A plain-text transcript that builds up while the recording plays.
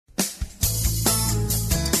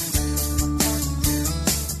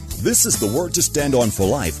This is the Word to Stand On for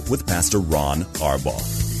Life with Pastor Ron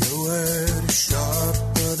Arbaugh. Your word is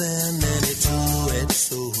sharper than any two-edged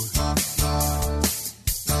sword,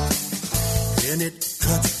 and it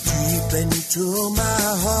cuts deep into my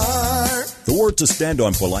heart. The Word to Stand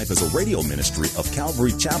On for Life is a radio ministry of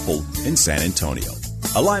Calvary Chapel in San Antonio.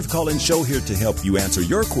 A live call-in show here to help you answer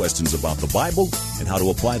your questions about the Bible and how to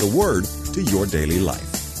apply the Word to your daily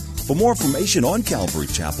life. For more information on Calvary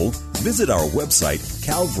Chapel, visit our website,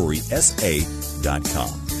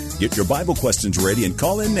 calvarysa.com. Get your Bible questions ready and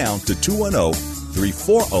call in now to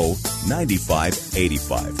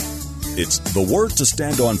 210-340-9585. It's The Word to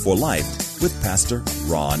Stand On for Life with Pastor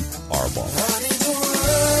Ron Arbaugh.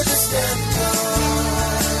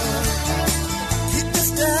 Keep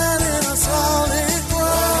us down in a solid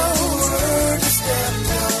ground. Word to stand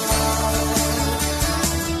on.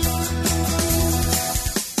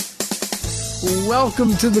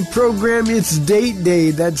 Welcome to the program. It's Date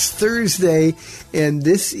Day. That's Thursday, and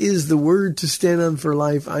this is the Word to Stand On for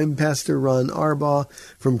Life. I'm Pastor Ron Arbaugh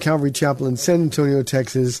from Calvary Chapel in San Antonio,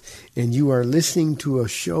 Texas, and you are listening to a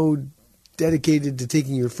show dedicated to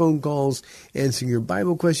taking your phone calls, answering your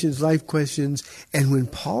Bible questions, life questions, and when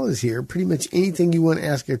Paul is here, pretty much anything you want to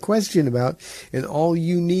ask a question about, and all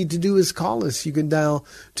you need to do is call us. You can dial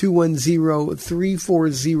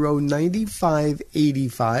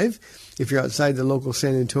 210-340-9585. If you're outside the local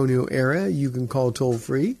San Antonio area, you can call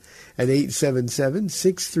toll-free at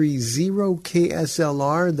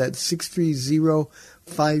 877-630-KSLR. That's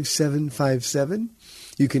 630-5757.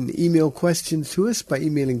 You can email questions to us by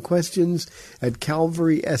emailing questions at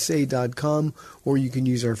calvarysa.com, or you can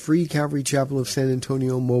use our free Calvary Chapel of San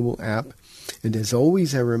Antonio mobile app. And as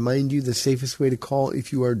always, I remind you the safest way to call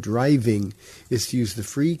if you are driving is to use the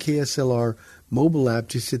free KSLR mobile app.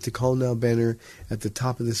 Just hit the Call Now banner at the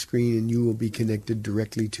top of the screen, and you will be connected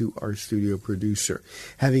directly to our studio producer.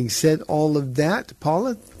 Having said all of that,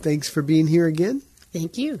 Paula, thanks for being here again.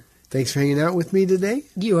 Thank you. Thanks for hanging out with me today.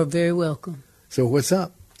 You are very welcome. So what's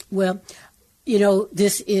up? Well, you know,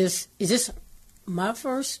 is this my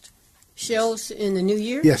first shows in the new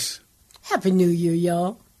year? Yes. Happy New Year,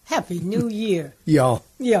 y'all. Happy New Year. Y'all.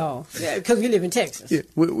 Y'all. Because we live in Texas. Yeah,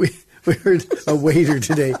 we heard a waiter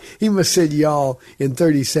today. He must have said y'all in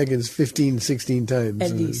 30 seconds 15, 16 times.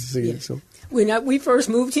 At least, yeah. So. When we first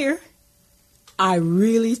moved here, I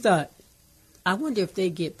really thought, I wonder if they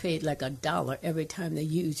get paid like $1 every time they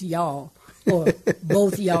use y'all or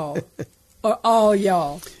both y'all. Or all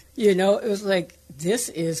y'all. You know, it was like, this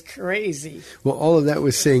is crazy. Well, all of that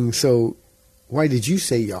was saying, so why did you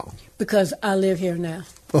say y'all? Because I live here now.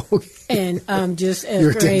 Okay. And I'm just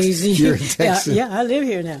as crazy. You're in Texas. Yeah, I live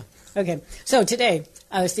here now. Okay. So today,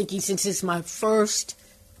 I was thinking, since it's my first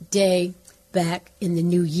day back in the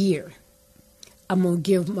new year, I'm going to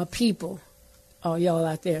give my people, all y'all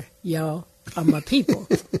out there, y'all are my people,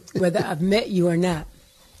 whether I've met you or not,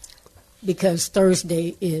 because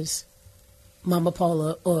Thursday is Mama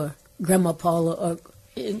Paula or Grandma Paula, or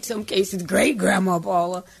in some cases, Great-Grandma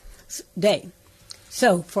Paula Day.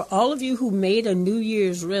 So for all of you who made a New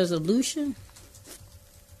Year's resolution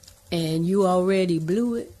and you already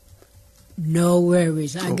blew it, no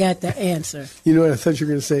worries. I got the answer. You know what I thought you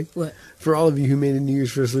were going to say? What? For all of you who made a New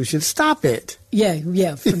Year's resolution, stop it. Yeah,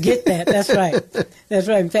 forget that. That's right. That's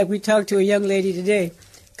right. In fact, we talked to a young lady today,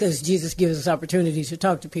 because Jesus gives us opportunities to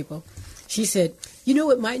talk to people. She said, you know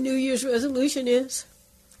what my New Year's resolution is?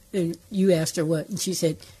 And you asked her what? And she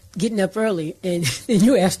said, getting up early. And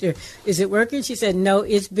you asked her, is it working? She said, no,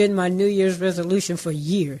 it's been my New Year's resolution for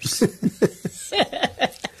years.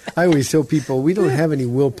 I always tell people we don't have any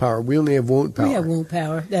willpower. We only have won't power. We have won't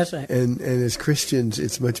power. That's right. And as Christians,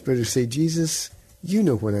 it's much better to say, Jesus, you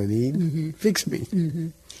know what I need. Mm-hmm. Fix me. Mm-hmm.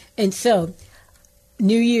 And so,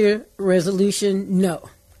 New Year resolution, no.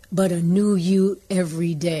 But a new you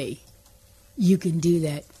every day. You can do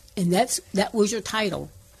that. And that was your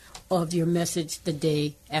title of your message the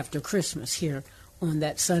day after Christmas here on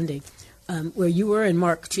that Sunday, where you were in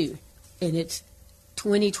Mark 2. And it's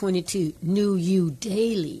 2022, new you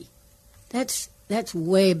daily. That's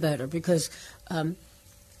way better, because the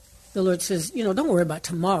Lord says, don't worry about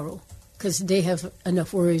tomorrow, because today has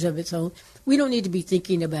enough worries of its own. We don't need to be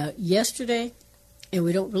thinking about yesterday, and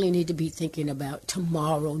we don't really need to be thinking about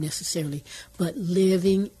tomorrow necessarily, but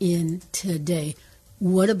living in today.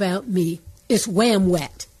 What about me? It's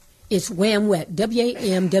wham-wet. It's wham-wet.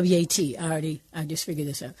 W-A-M-W-A-T. I just figured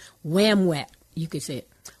this out. Wham-wet. You could say it.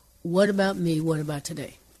 What about me? What about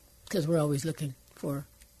today? Because we're always looking for,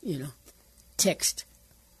 text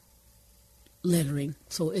lettering.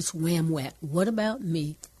 So it's wham-wet. What about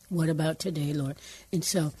me? What about today, Lord? And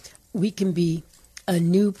so we can be a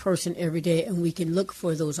new person every day, and we can look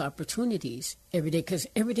for those opportunities every day, because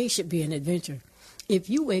every day should be an adventure. If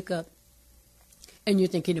you wake up and you're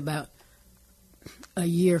thinking about a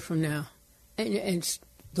year from now, and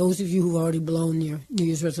those of you who've already blown your New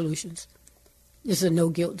Year's resolutions, this is a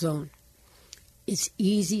no-guilt zone. It's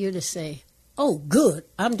easier to say, oh, good,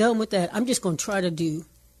 I'm done with that. I'm just going to try to do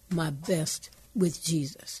my best with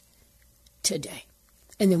Jesus today.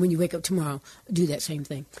 And then when you wake up tomorrow, do that same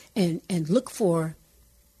thing. And look for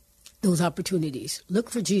those opportunities. Look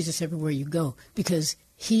for Jesus everywhere you go, because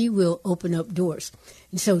he will open up doors.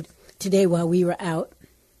 And so today, while we were out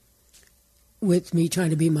with me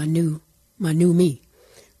trying to be my new me,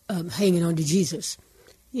 hanging on to Jesus,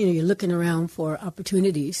 you're looking around for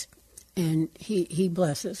opportunities, and he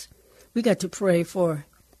blesses. We got to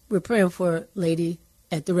we're praying for a lady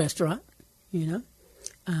at the restaurant,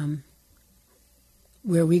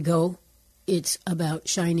 where we go, it's about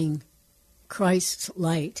shining Christ's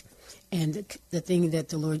light. And the thing that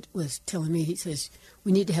the Lord was telling me, he says,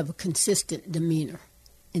 we need to have a consistent demeanor.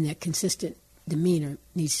 And that consistent demeanor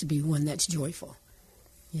needs to be one that's joyful,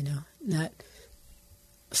 not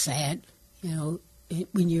sad.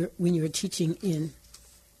 When you're teaching in,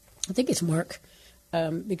 I think it's Mark,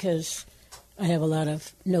 because I have a lot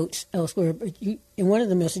of notes elsewhere. But in one of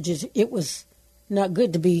the messages, it was not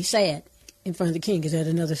good to be sad in front of the king. Is that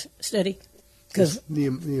another study? Because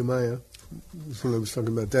Nehemiah. That's when I was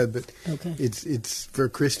talking about that. But okay. It's for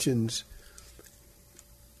Christians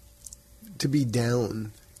to be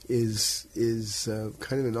down is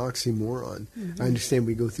kind of an oxymoron. Mm-hmm. I understand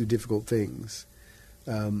we go through difficult things,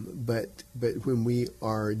 but when we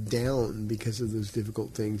are down because of those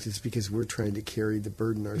difficult things, it's because we're trying to carry the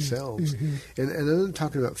burden ourselves. Mm-hmm. And I'm not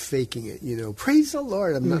talking about faking it. Praise the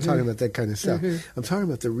Lord. I'm not talking about that kind of stuff. Mm-hmm. I'm talking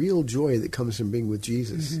about the real joy that comes from being with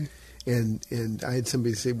Jesus. Mm-hmm. And I had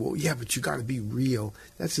somebody say, well, yeah, but you got to be real.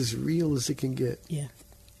 That's as real as it can get. Yeah.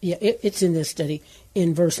 Yeah, it's in this study,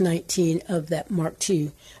 in verse 19 of that Mark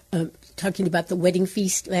 2, talking about the wedding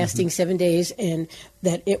feast lasting 7 days, and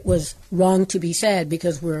that it was wrong to be sad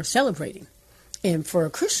because we're celebrating. And for a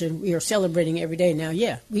Christian, we are celebrating every day. Now,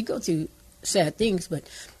 yeah, we go through sad things, but,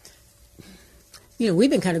 we've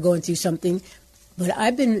been kind of going through something. But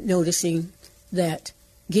I've been noticing that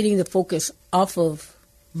getting the focus off of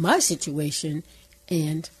my situation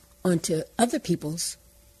and onto other people's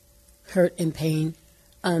hurt and pain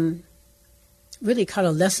really kind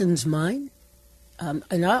of lessens mine.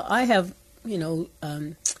 And I have, what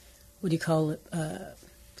do you call it,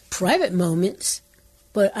 private moments,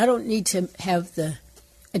 but I don't need to have the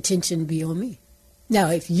attention be on me. Now,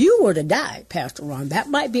 if you were to die, Pastor Ron, that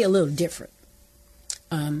might be a little different,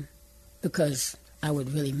 because I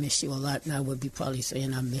would really miss you a lot, and I would be probably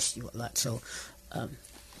saying I miss you a lot, so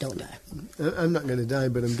don't die. I'm not going to die,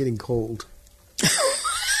 but I'm getting cold.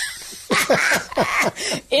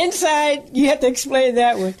 Inside, you have to explain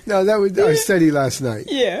that one. No, that was our study last night.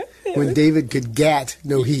 Yeah. When David could gat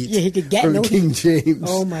no heat. Yeah, he could gat from no King heat. James.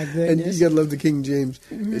 Oh, my goodness. And you got to love the King James.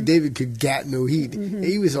 Mm-hmm. David could gat no heat. Mm-hmm.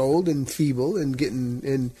 He was old and feeble and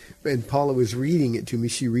and Paula was reading it to me.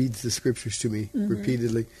 She reads the scriptures to me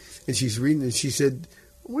repeatedly. And she's reading and she said,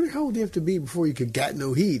 I wonder how old you have to be before you could gat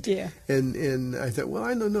no heat. Yeah. And I thought, well,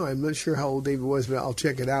 I don't know. I'm not sure how old David was, but I'll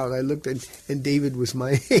check it out. I looked and David was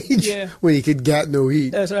my age when he could gat no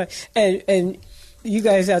heat. That's right. And you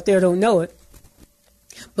guys out there don't know it,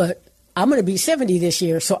 but I'm going to be 70 this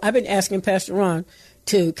year, so I've been asking Pastor Ron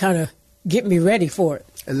to kind of get me ready for it.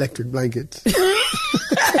 Electric blankets.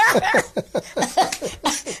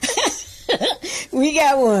 We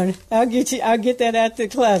got one. I'll get that out the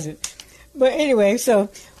closet. But anyway, so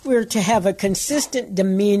we're to have a consistent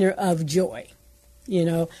demeanor of joy,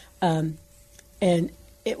 and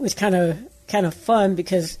it was kind of fun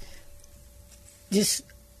because just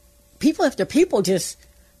people after people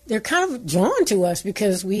they're kind of drawn to us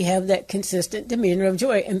because we have that consistent demeanor of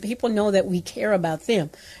joy, and people know that we care about them,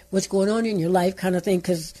 what's going on in your life kind of thing,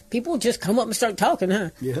 because people just come up and start talking, huh?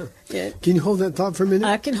 Yeah. Can you hold that thought for a minute?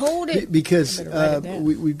 I can hold it. Because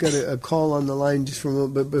we've got a call on the line just for a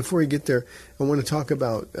moment, but before we get there, I want to talk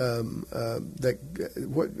about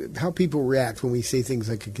how people react when we say things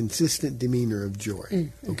like a consistent demeanor of joy.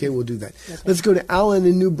 Mm-hmm. Okay, we'll do that. Okay. Let's go to Alan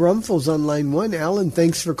in New Braunfels on line 1. Alan,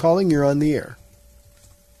 thanks for calling. You're on the air.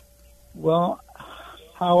 Well,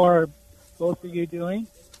 how are both of you doing?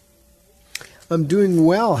 I'm doing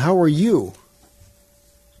well. How are you?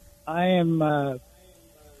 I am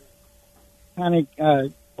kind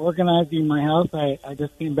of organizing my house. I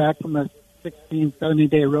just came back from a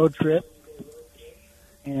 70-day road trip.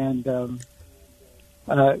 And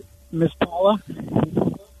Miss Paula,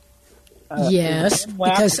 Yes,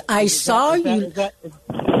 because I saw you.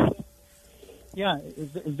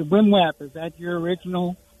 Is the Wim Wap, is that your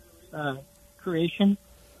original creation?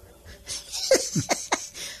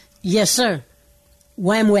 Yes, sir.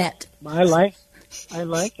 Wham wet. I like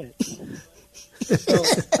it. So,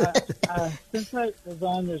 since I was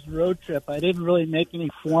on this road trip, I didn't really make any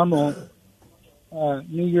formal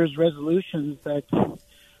New Year's resolutions. But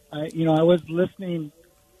I was listening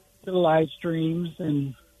to the live streams,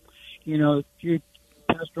 and you,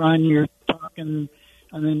 Pastor Ron, you're talking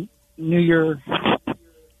on the New Year,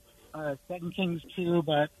 2 Kings 2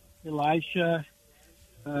 about Elisha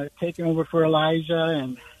taking over for Elijah,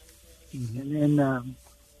 and then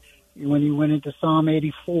when he went into Psalm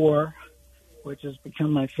 84, which has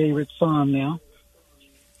become my favorite psalm now.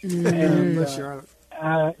 And,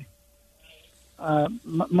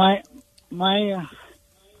 my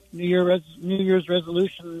New Year's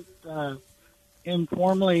resolution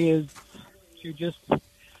informally is to just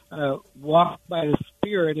walk by the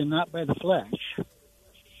Spirit and not by the flesh,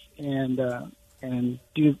 and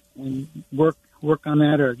work on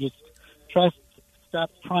that, or just stop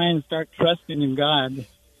trying and start trusting in God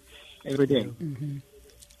every day. Mm-hmm.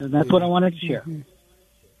 And that's what I wanted to share.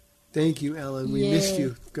 Thank you, Alan. We missed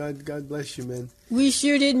you. God bless you, man. We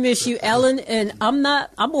sure did miss you, Alan. And I'm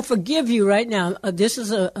gonna forgive you right now. I'm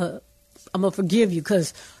gonna forgive you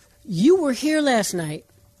because you were here last night,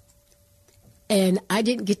 and I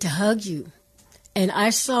didn't get to hug you, and I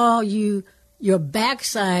saw your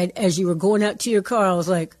backside as you were going out to your car. I was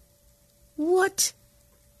like, "What?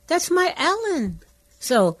 That's my Alan."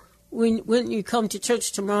 So when you come to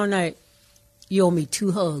church tomorrow night, you owe me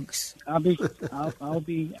 2 hugs. I'll be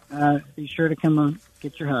sure to come and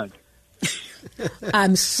get your hug.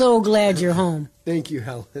 I'm so glad you're home. Thank you,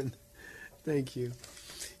 Alan. Thank you.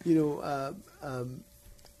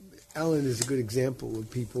 Alan is a good example of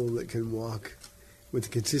people that can walk with a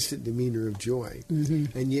consistent demeanor of joy.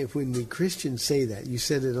 Mm-hmm. And yet when the Christians say that, you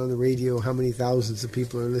said it on the radio, how many thousands of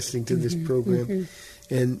people are listening to this program,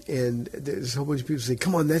 and there's a whole bunch of people say,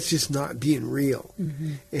 come on, that's just not being real.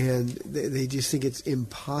 Mm-hmm. And they just think it's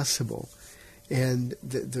impossible. And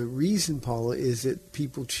the reason, Paula, is that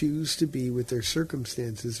people choose to be with their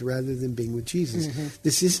circumstances rather than being with Jesus. Mm-hmm.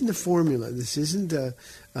 This isn't a formula. This isn't a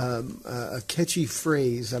catchy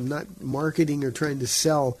phrase. I'm not marketing or trying to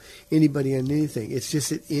sell anybody on anything. It's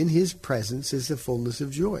just that in His presence is the fullness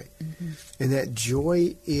of joy. Mm-hmm. And that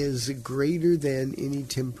joy is greater than any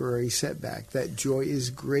temporary setback. That joy is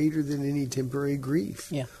greater than any temporary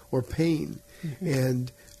grief or pain. Mm-hmm.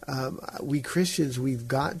 And we Christians, we've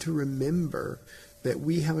got to remember that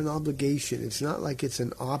we have an obligation. It's not like it's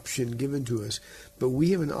an option given to us, but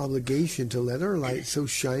we have an obligation to let our light so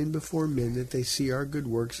shine before men that they see our good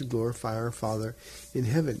works and glorify our Father in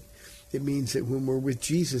heaven. It means that when we're with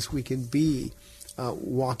Jesus, we can be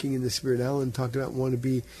walking in the Spirit. Alan talked about wanting to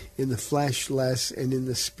be in the flesh less and in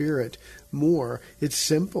the Spirit more. It's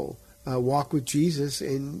simple. Walk with Jesus,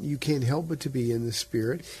 and you can't help but to be in the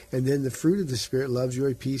Spirit. And then the fruit of the Spirit, love,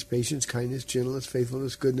 joy, peace, patience, kindness, gentleness,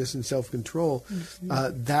 faithfulness, goodness, and self-control.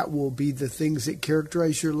 Mm-hmm. That will be the things that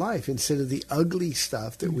characterize your life instead of the ugly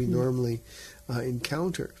stuff that we normally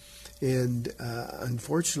encounter. And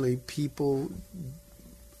unfortunately, people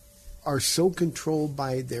are so controlled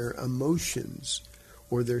by their emotions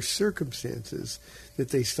or their circumstances that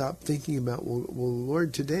they stop thinking about, well,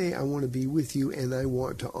 Lord, today I want to be with you and I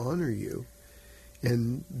want to honor you.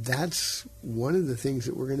 And that's one of the things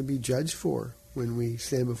that we're going to be judged for when we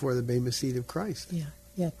stand before the Bema seat of Christ.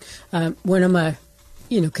 Yeah. One of my,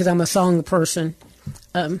 because I'm a song person,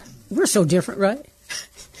 we're so different, right?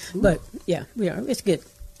 But, yeah, we are. It's good.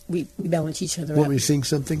 We balance each other out. Want me to sing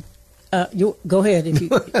something? You go ahead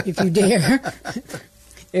if you dare.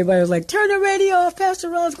 Everybody was like, turn the radio off, Pastor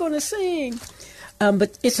Ron's going to sing.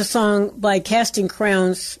 But it's a song by Casting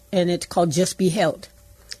Crowns, and it's called Just Be Held.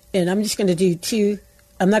 And I'm just going to do 2.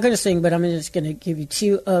 I'm not going to sing, but I'm just going to give you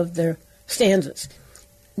 2 of their stanzas,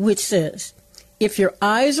 which says, if your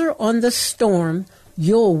eyes are on the storm,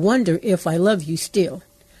 you'll wonder if I love you still.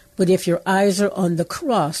 But if your eyes are on the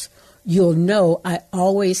cross, you'll know I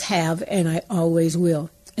always have and I always will.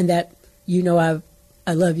 And that,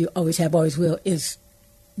 I love you, always have, always will, is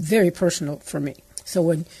very personal for me. So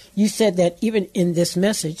when you said that, even in this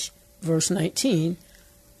message, verse 19,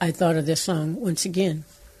 I thought of this song once again.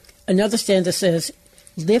 Another stanza says,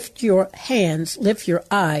 lift your hands, lift your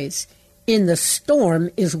eyes. In the storm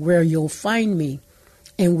is where you'll find me.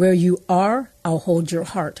 And where you are, I'll hold your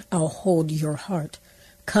heart. I'll hold your heart.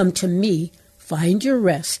 Come to me, find your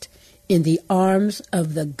rest in the arms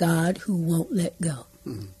of the God who won't let go.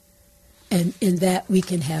 Mm-hmm. And in that we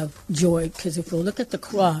can have joy, because if we look at the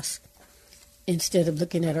cross, instead of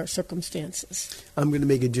looking at our circumstances. I'm going to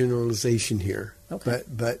make a generalization here, Okay.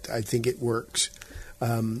 but I think it works.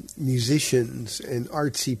 Musicians and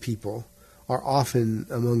artsy people are often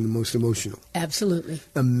among the most emotional. Absolutely.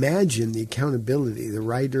 Imagine the accountability the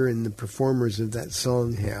writer and the performers of that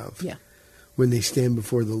song have Yeah. when they stand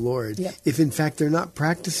before the Lord. Yeah. If, in fact, they're not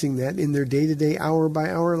practicing that in their day-to-day,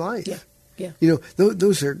 hour-by-hour life. Yeah. Yeah. You know,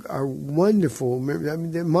 those are wonderful, I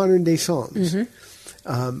mean, they're modern-day songs.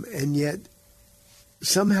 And yet,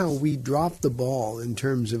 somehow we drop the ball in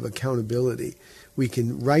terms of accountability. We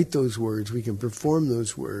can write those words, we can perform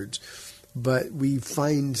those words, but we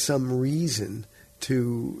find some reason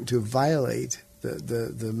to violate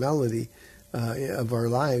the melody of our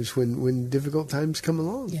lives when difficult times come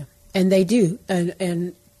along. Yeah, and they do.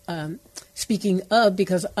 And speaking of,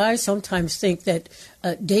 because I sometimes think that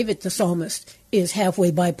David the psalmist is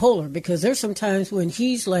halfway bipolar, because there's some times when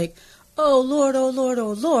he's like, oh Lord, oh Lord,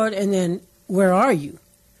 oh Lord, and then where are you?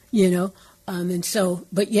 You know? And so,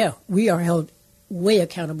 but yeah, we are held way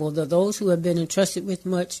accountable. Those who have been entrusted with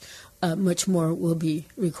much more will be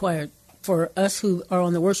required. For us who are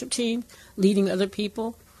on the worship team, leading other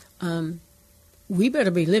people, we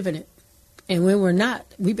better be living it. And when we're not,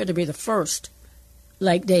 we better be the first,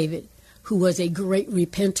 like David, who was a great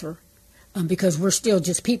repenter, because we're still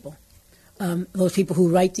just people. Those people who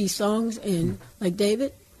write these songs, and like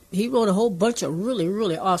David, he wrote a whole bunch of really,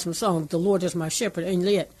 really awesome songs. The Lord is my shepherd, and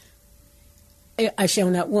yet I shall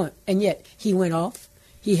not want. And yet he went off.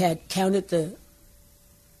 He had counted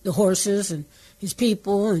the horses and his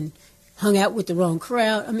people and hung out with the wrong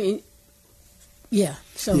crowd. I mean, yeah.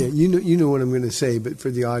 So yeah, you know what I'm going to say, but for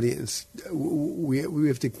the audience, we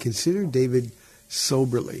have to consider David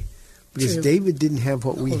soberly, because True. David didn't have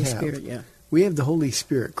what we Holy have. Spirit, yeah. We have the Holy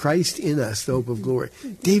Spirit, Christ in us, the hope of glory.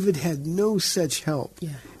 David had no such help Yeah.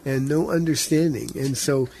 and no understanding, and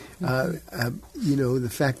so the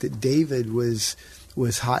fact that David was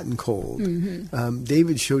hot and cold.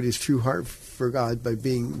 David showed his true heart for God by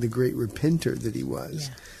being the great repenter that he was,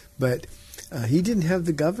 but he didn't have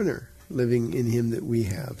the governor living in him that we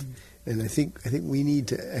have. And I think we need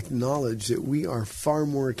to acknowledge that we are far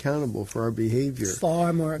more accountable for our behavior.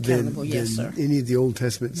 Far more accountable, than yes, sir. any of the Old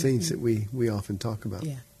Testament saints that we often talk about.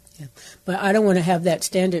 Yeah, yeah. But I don't want to have that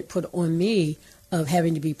standard put on me of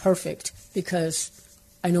having to be perfect, because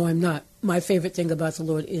I know I'm not. My favorite thing about the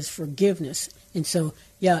Lord is forgiveness. And so,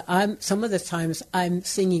 yeah, some of the times I'm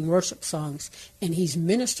singing worship songs, and he's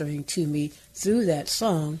ministering to me through that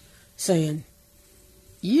song, saying,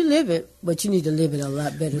 you live it, but you need to live it a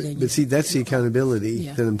lot better than you. But see, that's the accountability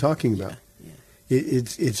that I'm talking about. Yeah.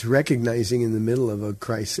 It's recognizing in the middle of a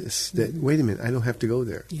crisis that, wait a minute, I don't have to go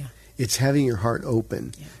there. Yeah. It's having your heart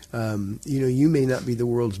open. Yeah. You may not be the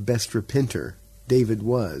world's best repenter. David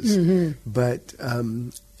was. But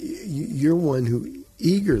you're one who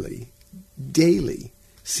eagerly, daily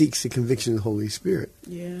seeks the conviction of the Holy Spirit.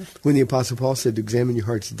 Yeah. When the Apostle Paul said to examine your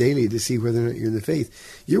hearts daily to see whether or not you're in the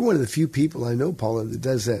faith, you're one of the few people I know, Paula, that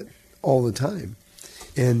does that all the time.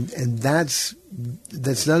 And that's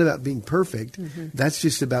not about being perfect. That's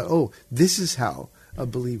just about, this is how a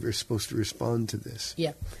believer is supposed to respond to this.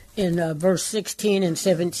 Yeah. In verse 16 and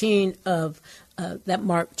 17 of that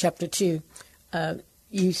Mark chapter 2,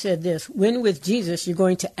 you said this: when with Jesus, you're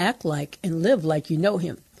going to act like and live like you know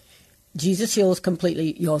him. Jesus heals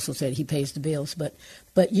completely. You also said he pays the bills, but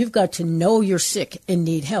you've got to know you're sick and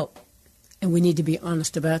need help, and we need to be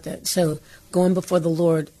honest about that. So going before the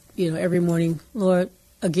Lord, every morning, Lord,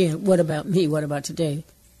 again, what about me? What about today?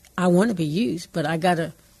 I want to be used, but I got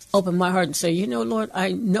to open my heart and say, Lord,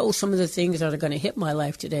 I know some of the things that are going to hit my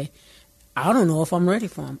life today. I don't know if I'm ready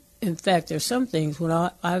for them. In fact, there's some things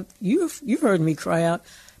when you've heard me cry out,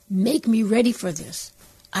 make me ready for this.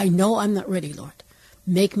 I know I'm not ready, Lord.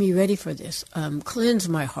 Make me ready for this. Cleanse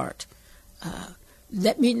my heart.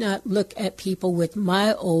 Let me not look at people with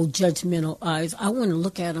my old judgmental eyes. I want to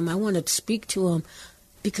look at them. I want to speak to them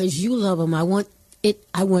because you love them. I want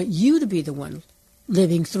you to be the one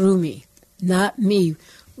living through me, not me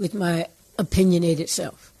with my opinionated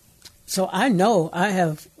self. So I know I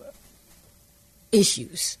have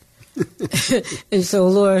issues. And so,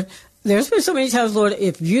 Lord, there's been so many times, Lord,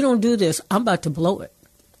 if you don't do this, I'm about to blow it.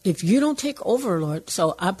 If you don't take over, Lord.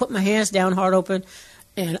 So I put my hands down, heart open,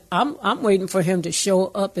 and I'm waiting for him to show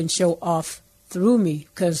up and show off through me,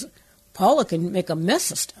 because Paula can make a mess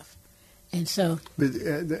of stuff. And so... But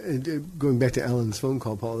going back to Alan's phone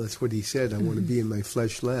call, Paul, that's what he said. I want to be in my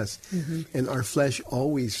flesh less. And our flesh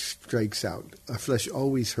always strikes out. Our flesh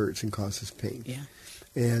always hurts and causes pain. Yeah.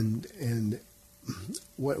 And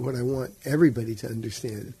what I want everybody to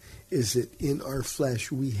understand is that in our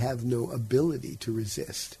flesh we have no ability to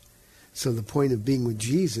resist. So the point of being with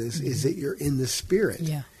Jesus is that you're in the Spirit.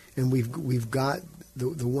 Yeah. And we've got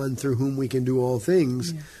the one through whom we can do all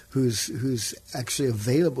things, who's actually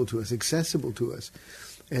available to us, accessible to us.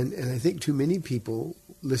 And I think too many people,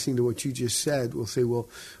 listening to what you just said, will say, well,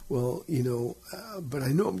 but I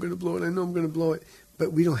know I'm going to blow it.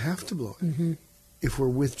 But we don't have to blow it. Mm-hmm. If we're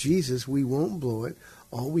with Jesus, we won't blow it.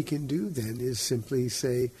 All we can do then is simply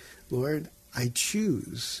say, Lord, I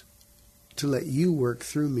choose to let you work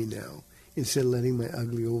through me now, instead of letting my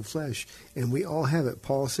ugly old flesh. And we all have it.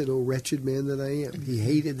 Paul said, "Oh, wretched man that I am." He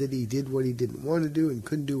hated that he did what he didn't want to do and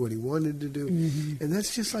couldn't do what he wanted to do. Mm-hmm. And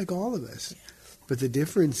that's just like all of us. Yeah. But the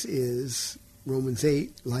difference is, Romans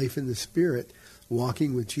 8, life in the Spirit,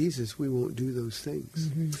 walking with Jesus, we won't do those things.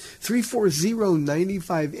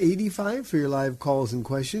 340-9585 for your live calls and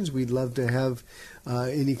questions. We'd love to have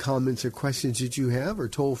any comments or questions that you have, or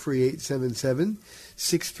toll-free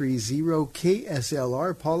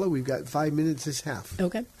 877-630-KSLR. Paula, we've got 5 minutes this half.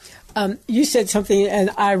 Okay. You said something, and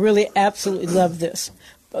I really absolutely love this,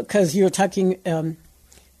 because you're talking,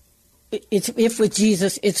 if with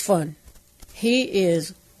Jesus, it's fun. He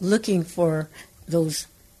is looking for those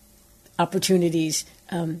opportunities,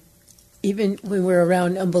 even when we're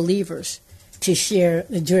around unbelievers, to share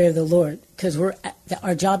the joy of the Lord, because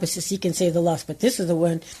our job is to seek and save the lost. But this is the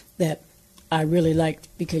one that I really liked,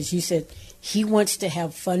 because you said he wants to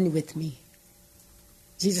have fun with me.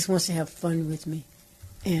 Jesus wants to have fun with me,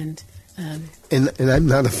 and I'm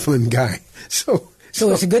not a fun guy, so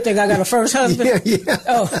it's a good thing I got a first husband. Yeah.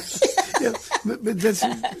 Oh, yeah. But that's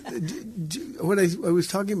what I was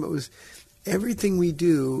talking about was, everything we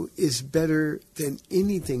do is better than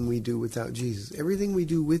anything we do without Jesus. Everything we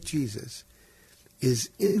do with Jesus is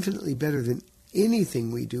infinitely better than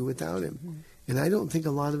anything we do without him. Mm-hmm. And I don't think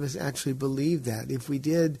a lot of us actually believe that. If we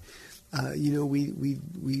did,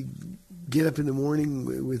 we get up in the morning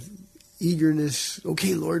with eagerness.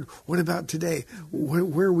 Okay, Lord, what about today?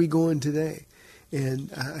 Where are we going today?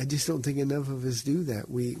 And I just don't think enough of us do that.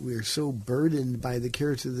 We are so burdened by the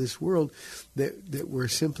cares of this world that we're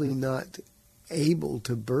simply not able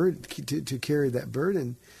to carry that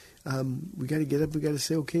burden. We got to get up. We got to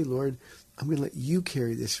say, okay, Lord, I'm going to let you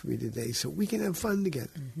carry this for me today, so we can have fun together.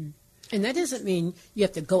 Mm-hmm. And that doesn't mean you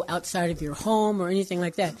have to go outside of your home or anything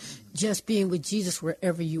like that. Just being with Jesus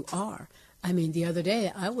wherever you are. I mean, the other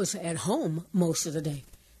day I was at home most of the day,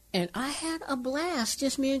 and I had a blast,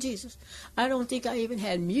 just me and Jesus. I don't think I even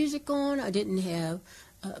had music on. I didn't have.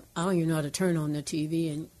 I don't even know how to turn on the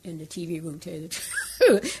TV in the TV room, tell you the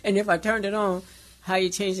truth. And if I turned it on, how you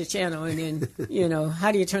change the channel, and then,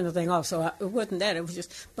 how do you turn the thing off? So it wasn't that. It was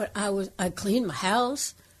just, but I cleaned my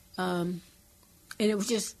house, and it was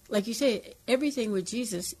just, like you said, everything with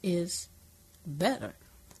Jesus is better.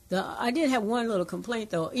 I did have one little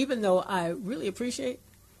complaint, though, even though I really appreciate,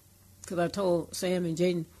 because I told Sam and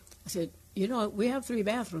Jaden, I said, we have 3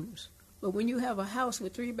 bathrooms. But when you have a house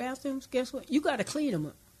with 3 bathrooms, guess what? You got to clean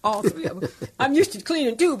them, all 3 of them. I'm used to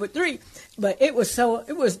cleaning 2, but 3. But it was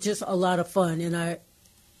just a lot of fun. And I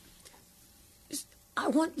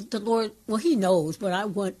want the Lord, well, he knows, but I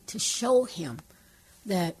want to show him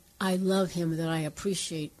that I love him, that I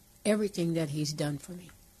appreciate everything that he's done for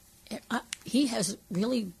me. He has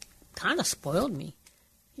really kind of spoiled me,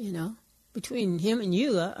 Between him and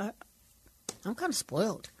you, I'm kind of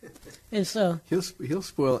spoiled, and so he'll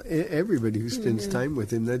spoil everybody who spends time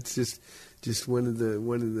with him. That's just one of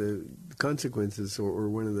the consequences, or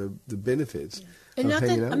one of the benefits. And of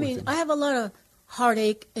hanging out with him. I have a lot of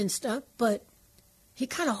heartache and stuff, but he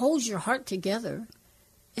kind of holds your heart together,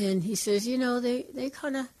 and he says, they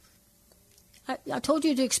kind of. I told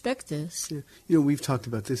you to expect this. Yeah. We've talked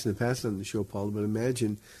about this in the past on the show, Paul. But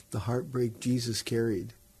imagine the heartbreak Jesus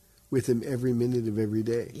carried with him every minute of every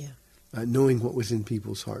day. Yeah. Knowing what was in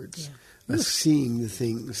people's hearts, seeing the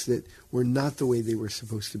things that were not the way they were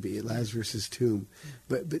supposed to be at Lazarus' tomb,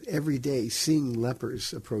 but every day seeing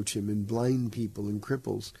lepers approach him, and blind people and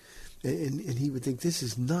cripples, and he would think, this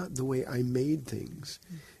is not the way I made things,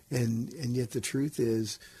 and yet the truth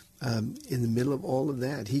is, in the middle of all of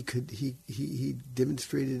that, he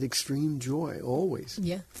demonstrated extreme joy always.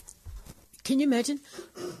 Yeah. Can you imagine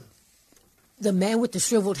the man with the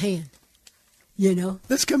shriveled hand?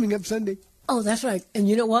 That's coming up Sunday. Oh, that's right. And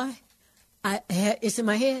you know why? It's in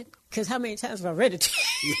my head, because how many times have I read it?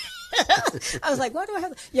 I was like, why do I have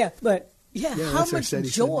that? Yeah, but how much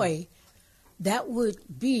joy that would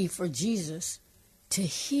be for Jesus to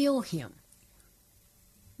heal him.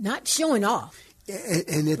 Not showing off.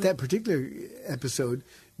 And at that particular episode,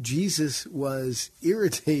 Jesus was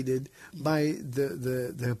irritated by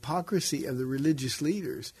the hypocrisy of the religious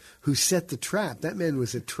leaders who set the trap. That man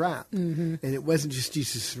was a trap. And it wasn't just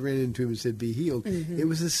Jesus ran into him and said, be healed. It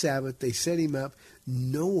was a Sabbath. They set him up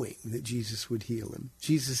knowing that Jesus would heal him.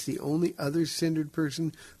 Jesus, the only other-centered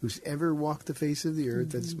person who's ever walked the face of the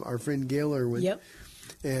earth. That's our friend Gail Irwin. Yep.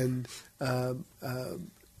 And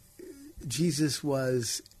Jesus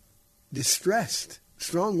was distressed,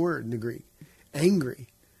 strong word in the Greek, angry,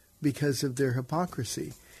 because of their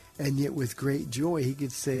hypocrisy. And yet with great joy, he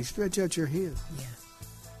could say, stretch out your hand.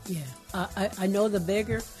 Yeah. I know the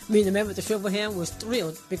beggar, the man with the shriveled hand was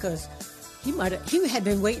thrilled because he had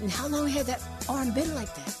been waiting. How long had that arm been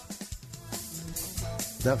like that?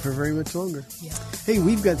 Not for very much longer. Yeah. Hey,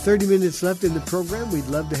 we've got 30 minutes left in the program. We'd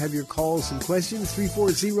love to have your calls and questions,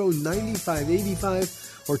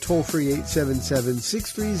 340-9585 or toll free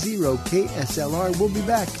 877-630-KSLR. We'll be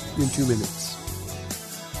back in 2 minutes.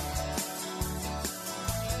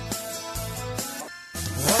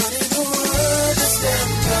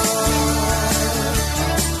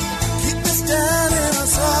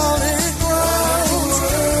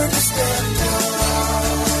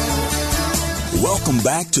 Welcome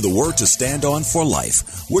back to the Word to Stand On for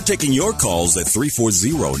Life. We're taking your calls at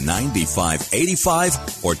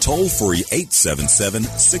 340-9585 or toll free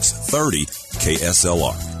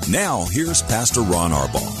 877-630-KSLR. Now, here's Pastor Ron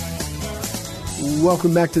Arbaugh.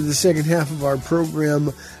 Welcome back to the second half of our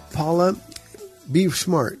program. Paula, be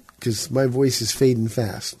smart, because my voice is fading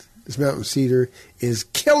fast. This mountain cedar is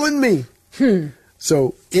killing me.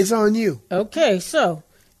 So it's on you. Okay, so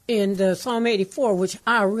in Psalm 84, which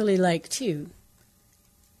I really like too,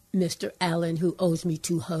 Mr. Allen, who owes me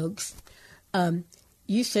 2 hugs,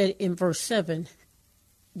 you said in verse 7,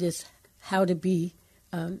 this how to be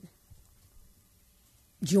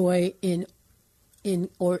joy in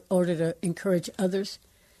order to encourage others.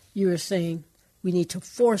 You were saying we need to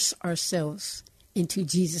force ourselves into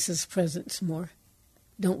Jesus' presence more.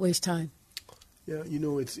 Don't waste time. Yeah,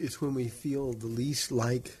 it's when we feel the least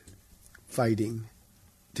like fighting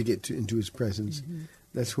to get into his presence.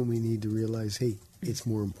 That's when we need to realize, hey, it's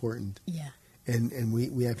more important. Yeah. And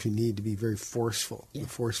we actually need to be very forceful. Yeah. The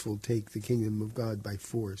forceful take the kingdom of God by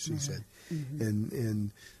force, he said.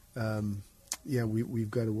 And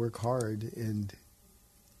we've got to work hard, and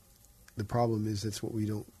the problem is that's what we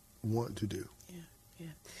don't want to do.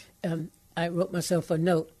 Yeah. I wrote myself a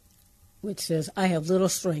note which says, I have little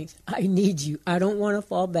strength. I need you. I don't want to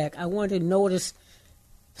fall back. I want to notice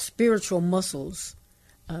spiritual muscles,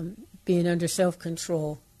 being under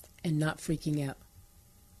self-control and not freaking out.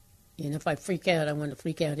 And if I freak out, I want to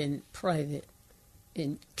freak out in private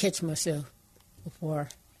and catch myself before,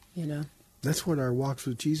 That's what our walks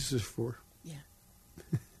with Jesus is for. Yeah.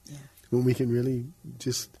 Yeah. When we can really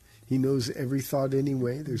just, he knows every thought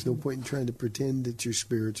anyway. There's no point in trying to pretend that you're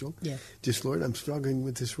spiritual. Yeah. Just, Lord, I'm struggling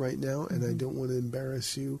with this right now, and I don't want to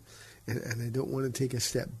embarrass you, and I don't want to take a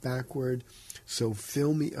step backward. So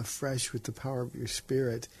fill me afresh with the power of your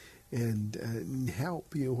Spirit. And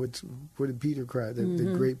help, what did Peter cry?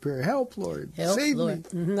 The great prayer, help, Lord, help, save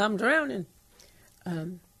Lord. me. I'm drowning.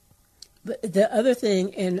 But the other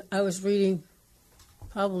thing, and I was reading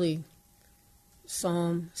probably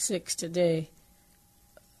Psalm 6 today,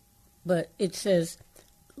 but it says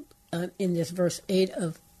in this verse 8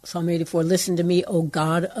 of Psalm 84, listen to me, O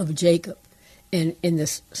God of Jacob. And in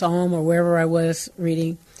this psalm or wherever I was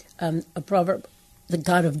reading, a proverb, the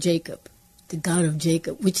God of Jacob. The God of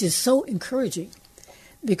Jacob, which is so encouraging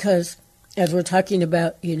because as we're talking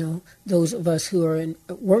about, those of us who are in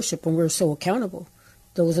worship and we're so accountable,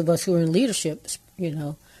 those of us who are in leadership,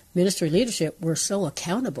 ministry leadership, we're so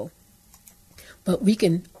accountable. But we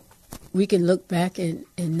can look back and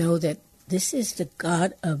know that this is the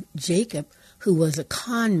God of Jacob who was a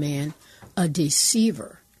con man, a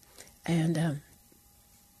deceiver. And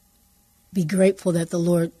be grateful that the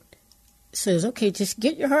Lord says, okay, just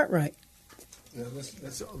get your heart right. Yeah,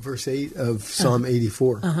 that's verse 8 of Psalm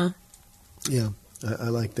 84. Yeah, I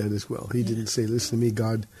like that as well. He didn't say, listen to me,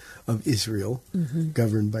 God of Israel,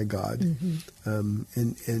 governed by God.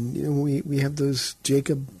 And we have those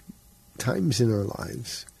Jacob times in our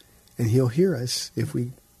lives, and he'll hear us if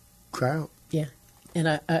we cry out. Yeah, and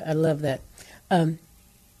I love that.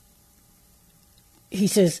 He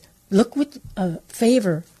says, look with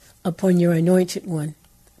favor upon your anointed one.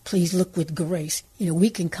 Please look with grace. We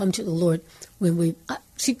can come to the Lord when we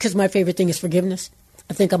see, because my favorite thing is forgiveness.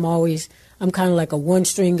 I think I'm kind of like a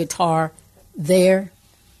one-string guitar there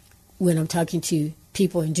when I'm talking to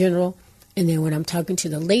people in general. And then when I'm talking to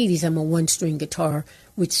the ladies, I'm a one-string guitar,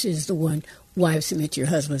 which is the one, wives submit to your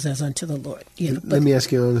husbands as unto the Lord. Let me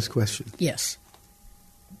ask you an honest question. Yes.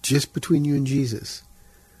 just between you and Jesus,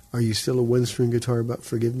 are you still a one-string guitar about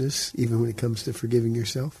forgiveness, even when it comes to forgiving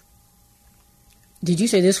yourself? Did you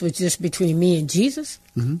say this was just between me and Jesus?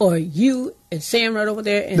 Mm-hmm. Or you and Sam right over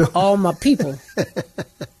there and all my people?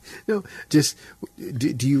 No, just,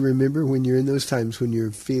 do you remember when you're in those times when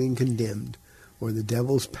you're feeling condemned or the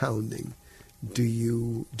devil's pounding, do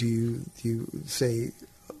you say,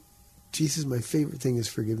 Jesus, my favorite thing is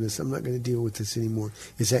forgiveness. I'm not going to deal with this anymore.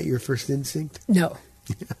 Is that your first instinct? No.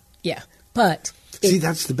 Yeah. But. See,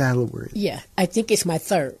 that's the battle we're in. Yeah. I think it's my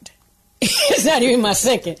third. It's not even my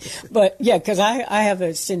second. But, yeah, because I have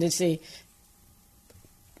a tendency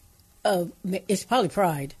of, it's probably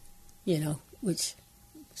pride, which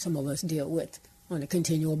some of us deal with on a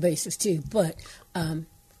continual basis too. But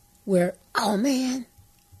where, oh, man,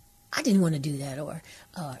 I didn't want to do that. Or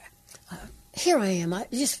here I am. I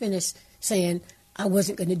just finished saying I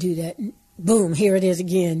wasn't going to do that. And boom, here it is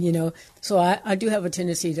again, So I do have a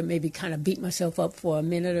tendency to maybe kind of beat myself up for a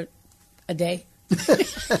minute a day.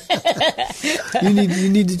 You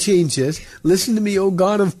need to change this. Listen to me, O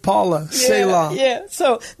God of Paula, Selah. Yeah.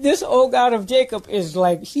 So this O God of Jacob is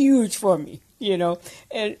like huge for me,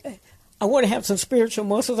 And I want to have some spiritual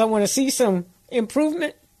muscles. I want to see some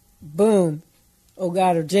improvement. Boom, O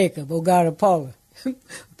God of Jacob, O God of Paula,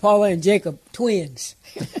 Paula and Jacob, twins.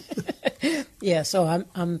 Yeah. So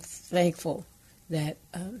I'm thankful that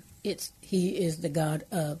He is the God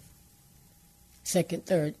of second,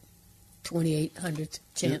 third, 2,800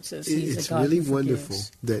 chances. He's It's a God really who wonderful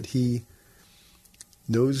forgives. that He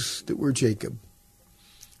knows that we're Jacob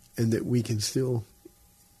and that we can still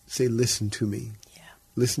say, listen to me. Yeah.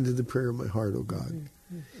 Listen to the prayer of my heart, O God.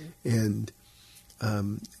 Mm-hmm. And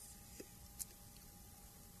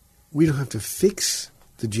we don't have to fix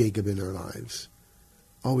the Jacob in our lives.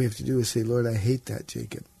 All we have to do is say, Lord, I hate that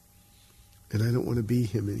Jacob, and I don't want to be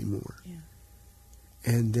him anymore. Yeah.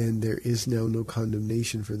 And then there is now no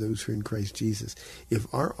condemnation for those who are in Christ Jesus. If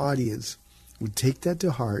our audience would take that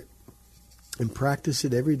to heart and practice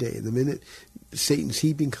it every day, the minute Satan's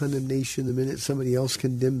heaping condemnation, the minute somebody else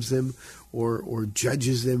condemns them or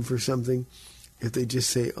judges them for something, if they just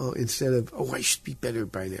say, instead of, I should be better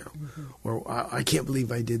by now, or I can't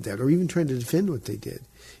believe I did that, or even trying to defend what they did,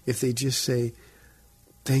 if they just say,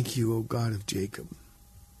 thank you, O God of Jacob.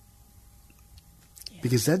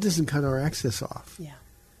 Because that doesn't cut our access off. Yeah.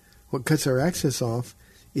 What cuts our access off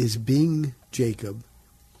is being Jacob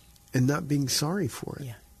and not being sorry for it.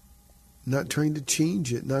 Yeah. Not trying to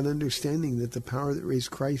change it, not understanding that the power that raised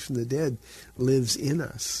Christ from the dead lives in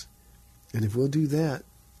us. And if we'll do that,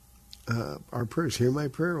 our prayers, hear my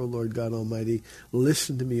prayer, O Lord God Almighty.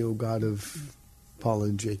 Listen to me, O God of Paul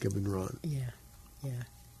and Jacob and Ron. Yeah.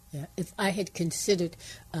 If I had considered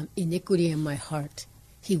iniquity in my heart,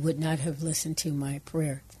 He would not have listened to my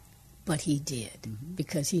prayer, but He did,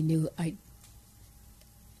 because He knew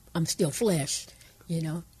I'm still flesh,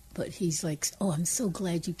 But He's like, I'm so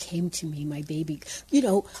glad you came to me, my baby.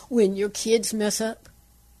 When your kids mess up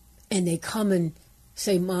and they come and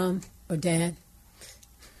say, Mom or Dad,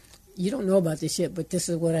 you don't know about this yet, but this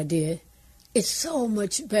is what I did. It's so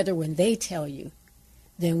much better when they tell you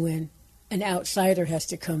than when an outsider has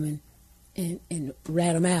to come and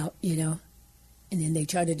rat them out, And then they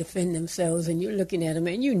try to defend themselves, and you're looking at them,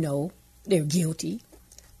 and they're guilty.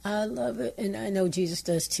 I love it, and I know Jesus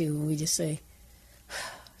does too, when we just say,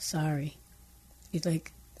 sorry. He's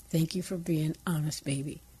like, thank you for being honest,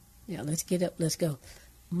 baby. Now, let's get up, let's go.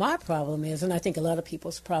 My problem is, and I think a lot of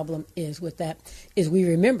people's problem is with that, is we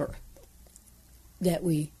remember that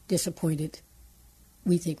we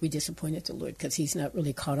think we disappointed the Lord because He's not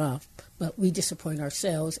really caught off, but we disappoint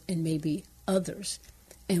ourselves and maybe others.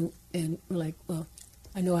 And we're like, well,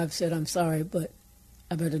 I know I've said I'm sorry, but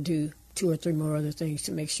I better do 2 or 3 more other things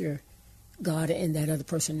to make sure God and that other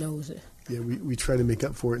person knows it. Yeah, we try to make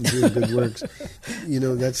up for it in doing good works.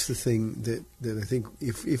 That's the thing that I think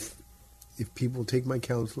if people take my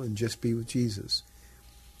counsel and just be with Jesus,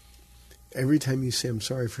 every time you say, I'm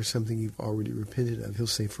sorry for something you've already repented of, He'll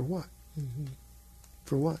say, for what? Mm-hmm.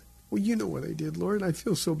 For what? Well, you know what I did, Lord. I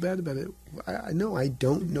feel so bad about it. I know I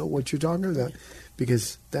don't know what you're talking about,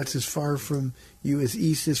 because that's as far from you as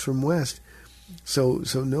east is from west. So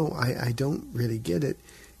no, I don't really get it.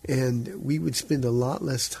 And we would spend a lot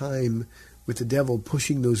less time with the devil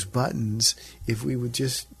pushing those buttons if we would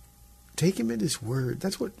just take Him at His word.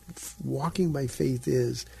 That's what walking by faith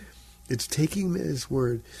is. It's taking Him at His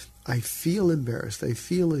word. I feel embarrassed. I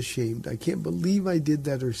feel ashamed. I can't believe I did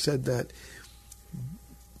that or said that.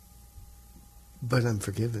 But I'm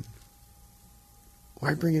forgiven.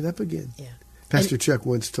 Why bring it up again? Yeah. Pastor Chuck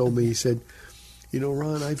once told me, he said,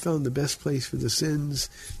 Ron, I found the best place for the sins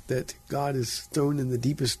that God has thrown in the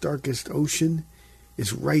deepest, darkest ocean.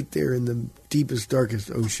 It's right there in the deepest,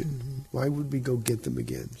 darkest ocean. Mm-hmm. Why would we go get them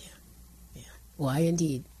again? Yeah. Why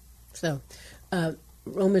indeed? So,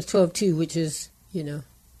 Romans 12:2, which is,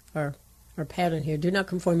 our pattern here. Do not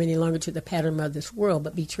conform any longer to the pattern of this world,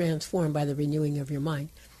 but be transformed by the renewing of your mind.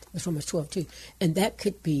 That's Romans 12:2. And that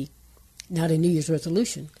could be not a New Year's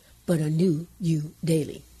resolution, but a new you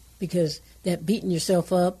daily. Because that beating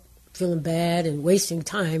yourself up, feeling bad, and wasting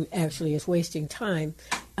time, actually is wasting time,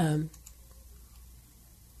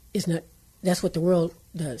 is not, that's what the world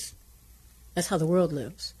does. That's how the world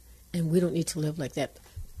lives. And we don't need to live like that.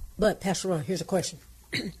 But, Pastor Ron, here's a question.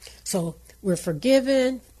 So, we're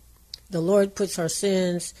forgiven. The Lord puts our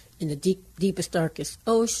sins in the deepest, darkest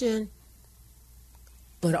ocean.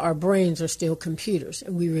 But our brains are still computers,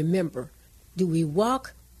 and we remember. Do we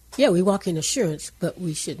walk? Yeah, we walk in assurance, but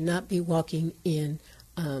we should not be walking in,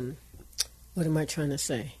 what am I trying to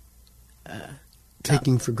say?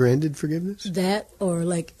 Taking for granted forgiveness? That, or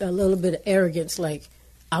like a little bit of arrogance, like,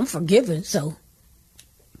 I'm forgiven, so,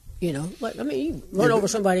 you run over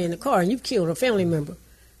somebody in the car and you've killed a family member.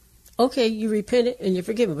 Okay, you repented and you're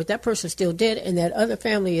forgiven, but that person's still dead and that other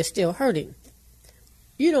family is still hurting.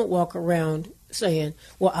 You don't walk around saying,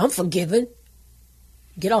 well, I'm forgiven.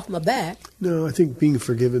 Get off my back. No, I think being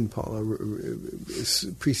forgiven, Paula,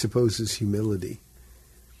 presupposes humility.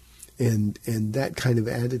 And that kind of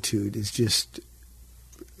attitude is just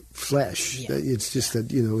flesh. Yeah. It's just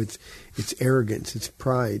that, it's arrogance, it's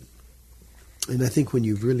pride. And I think when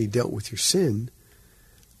you've really dealt with your sin,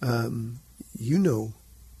 you know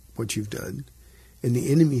what you've done. And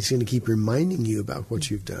the enemy's going to keep reminding you about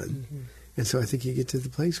what you've done. Mm-hmm. And so I think you get to the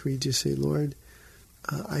place where you just say, Lord,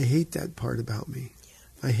 I hate that part about me.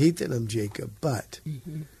 Yeah. I hate that I'm Jacob, but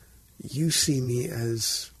you see me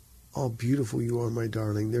as all beautiful you are, my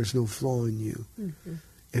darling. There's no flaw in you. Mm-hmm.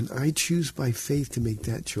 And I choose by faith to make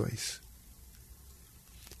that choice.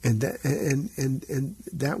 And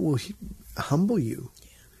that will humble you.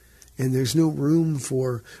 And there's no room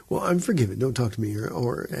for, well, I'm forgiven, don't talk to me.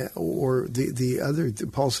 Or the other,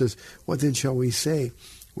 Paul says, what then shall we say?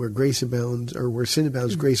 Where grace abounds, or where sin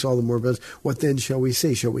abounds, grace all the more abounds. What then shall we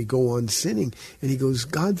say? Shall we go on sinning? And he goes,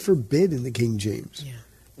 God forbid in the King James. Yeah.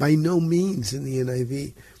 By no means in the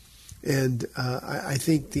NIV. And I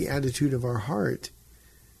think the attitude of our heart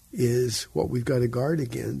is what we've got to guard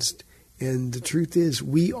against. And the truth is,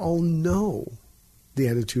 we all know the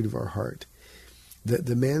attitude of our heart.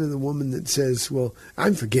 The man and the woman that says, well,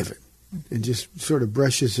 I'm forgiven, and just sort of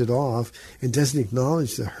brushes it off and doesn't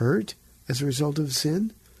acknowledge the hurt as a result of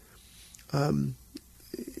sin,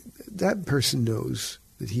 that person knows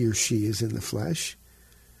that he or she is in the flesh.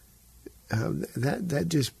 That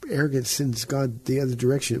just arrogance sends God the other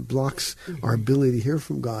direction. It blocks our ability to hear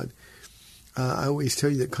from God. I always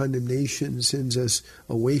tell you that condemnation sends us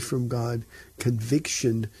away from God.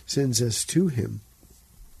 Conviction sends us to him.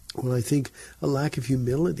 Well, I think a lack of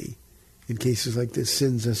humility in cases like this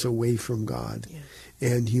sends us away from God. Yeah.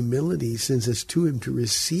 And humility sends us to him to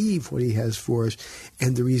receive what he has for us.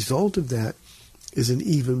 And the result of that is an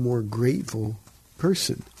even more grateful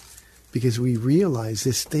person. Because we realize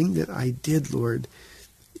this thing that I did, Lord,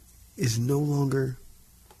 is no longer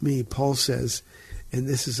me. Paul says, and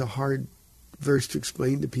this is a hard verse to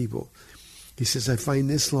explain to people. He says, I find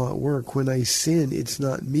this law at work. When I sin, it's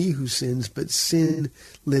not me who sins, but sin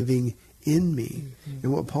living in me. Mm-hmm.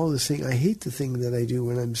 And what Paul is saying, I hate the thing that I do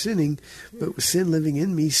when I'm sinning, but sin living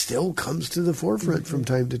in me still comes to the forefront from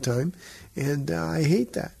time to time, and I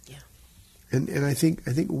hate that. Yeah. And I think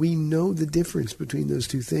we know the difference between those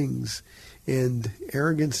two things, and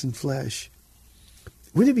arrogance and flesh.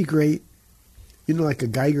 Wouldn't it be great, like a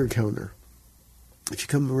Geiger counter? If you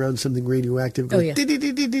come around something radioactive, goes,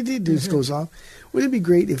 this goes off. Wouldn't it be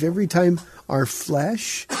great if every time our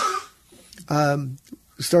flesh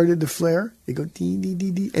started to flare, it go dee dee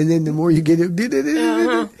dee dee, and then the more you get it, dee dee dee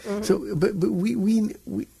dee. So, but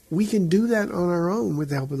we can do that on our own with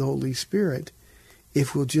the help of the Holy Spirit,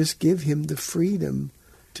 if we'll just give him the freedom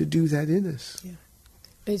to do that in us. Yeah.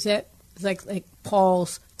 Is that like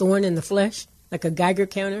Paul's thorn in the flesh, like a Geiger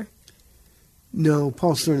counter? No,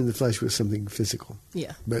 Paul's thorn in the flesh was something physical.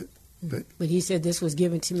 Yeah. But he said this was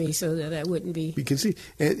given to me so that I wouldn't be. We can see,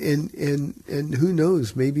 and who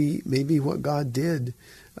knows? Maybe what God did,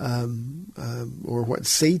 or what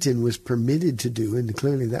Satan was permitted to do, and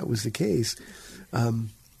clearly that was the case.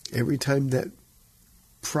 Every time that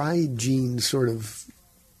pride gene sort of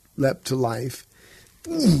leapt to life,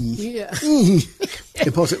 and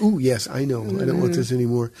Paul said, "Ooh, yes, I know. I don't want this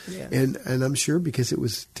anymore." Yeah. And I'm sure because it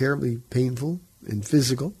was terribly painful and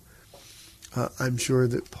physical, I'm sure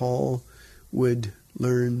that Paul would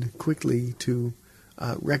learn quickly to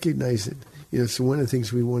recognize it. So one of the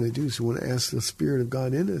things we want to do is we want to ask the Spirit of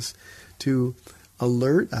God in us to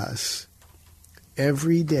alert us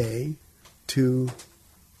every day to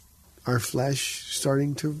our flesh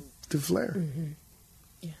starting to flare. Mm-hmm.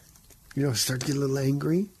 Yeah. Start to get a little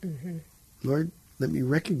angry. Mm-hmm. Lord, let me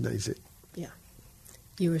recognize it. Yeah.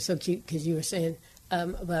 You were so cute because you were saying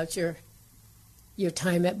about your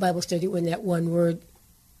time at Bible study when that one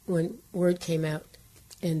word came out.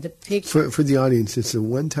 And the picture... For the audience, it's the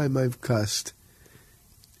one time I've cussed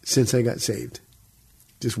since I got saved.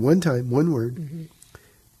 Just one time, one word,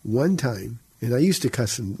 one time. And I used to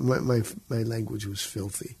cuss, and my language was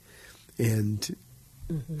filthy. And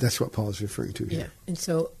that's what Paul's referring to here. Yeah, and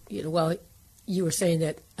so, while you were saying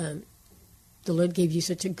that the Lord gave you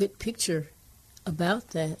such a good picture about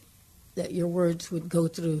that your words would go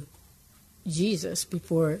through Jesus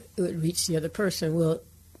before it would reach the other person. Well,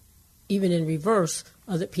 even in reverse,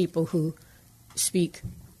 other people who speak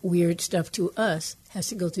weird stuff to us has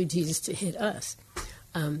to go through Jesus to hit us.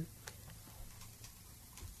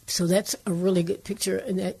 So that's a really good picture,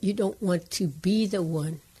 and that you don't want to be the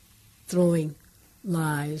one throwing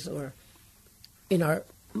lies, or in our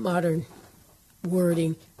modern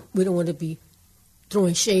wording, we don't want to be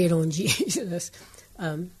throwing shade on Jesus.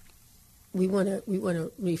 We want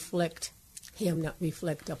to reflect Him, not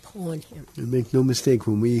reflect upon Him. And make no mistake,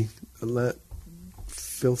 when we let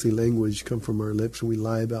filthy language come from our lips, and we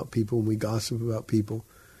lie about people, and we gossip about people,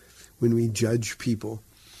 when we judge people,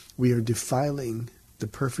 we are defiling the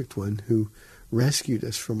perfect one who rescued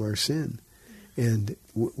us from our sin. And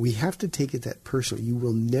we have to take it that personal. You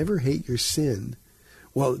will never hate your sin.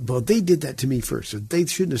 Well, they did that to me first, so they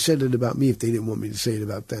shouldn't have said it about me if they didn't want me to say it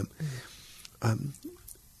about them.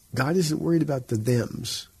 God isn't worried about the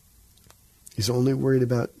thems. He's only worried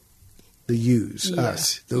about the yous,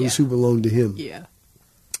 us, those who belong to Him. Yeah.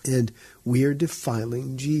 And we are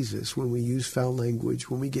defiling Jesus when we use foul language,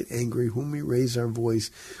 when we get angry, when we raise our voice.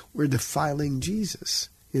 We're defiling Jesus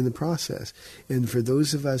in the process. And for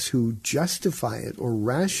those of us who justify it or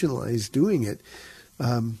rationalize doing it,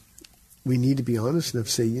 we need to be honest enough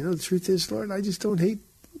to say, the truth is, Lord, I just don't hate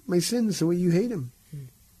my sins the way you hate them.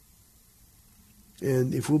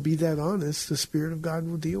 And if we'll be that honest, the Spirit of God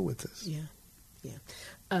will deal with us.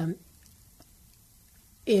 Yeah.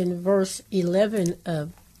 In verse 11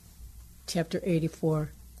 of chapter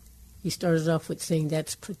 84, he started off with saying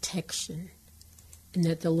that's protection, and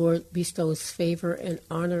that the Lord bestows favor and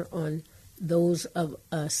honor on those of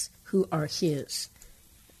us who are His.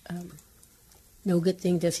 No good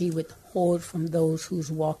thing does He withhold from those whose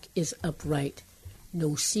walk is upright.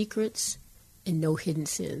 No secrets and no hidden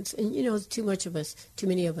sins. And too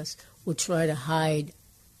many of us will try to hide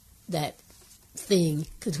that thing,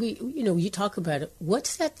 because you talk about it.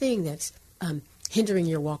 What's that thing that's hindering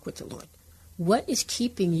your walk with the Lord? What is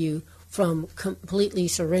keeping you from completely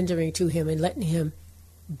surrendering to Him and letting Him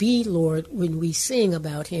be Lord when we sing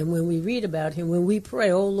about Him, when we read about Him, when we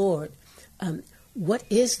pray, oh Lord? What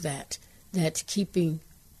is that that's keeping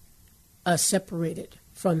us separated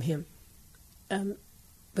from Him?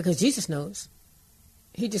 Because Jesus knows.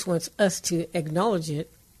 He just wants us to acknowledge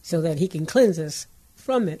it so that He can cleanse us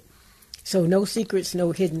from it. So no secrets,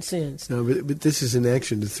 no hidden sins. No, but this is an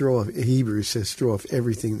action to throw off. Hebrews says throw off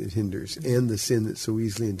everything that hinders and the sin that so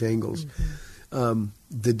easily entangles.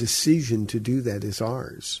 The decision to do that is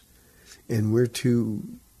ours. And we're too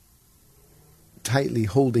tightly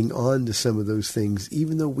holding on to some of those things,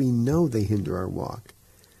 even though we know they hinder our walk.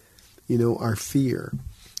 Our fear,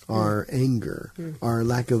 our anger, our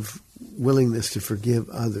lack of willingness to forgive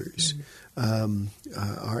others,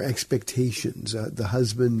 our expectations, the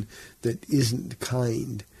husband that isn't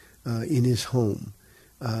kind in his home.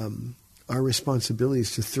 Our responsibility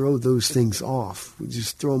is to throw those things off. We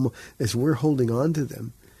just throw them. As we're holding on to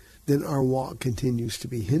them, then our walk continues to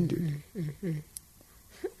be hindered.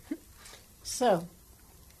 So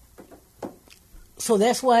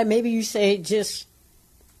that's why maybe you say just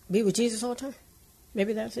be with Jesus all the time?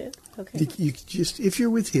 Maybe that's it? Okay. You just, if you're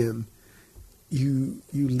with Him, you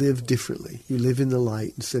live differently. You live in the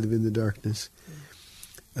light instead of in the darkness.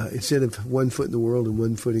 Instead of one foot in the world and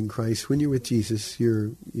one foot in Christ, when you're with Jesus,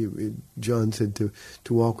 John said to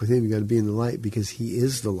walk with Him, you got to be in the light because He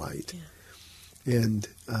is the light. Yeah. And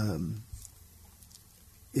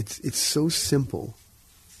it's so simple,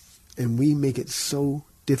 and we make it so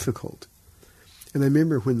difficult. And I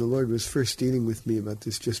remember when the Lord was first dealing with me about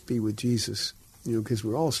this, just be with Jesus, because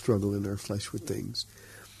we're all struggling in our flesh with things.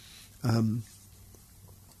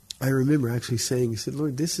 I remember actually saying, I said,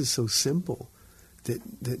 Lord, this is so simple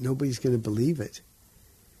that nobody's going to believe it.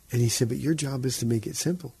 And he said, but your job is to make it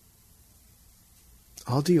simple.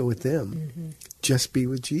 I'll deal with them. Mm-hmm. Just be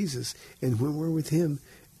with Jesus. And when we're with him,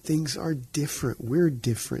 things are different. We're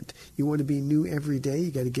different. You want to be new every day? You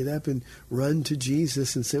got to get up and run to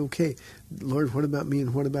Jesus and say, okay, Lord, what about me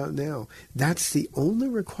and what about now? That's the only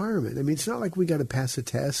requirement. I mean, it's not like we got to pass a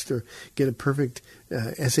test or get a perfect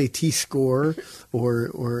SAT score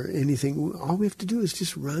or anything. All we have to do is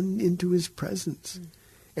just run into his presence.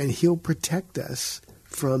 And he'll protect us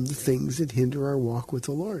from the things that hinder our walk with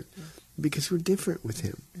the Lord. Because we're different with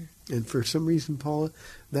him. And for some reason, Paula,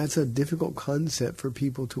 that's a difficult concept for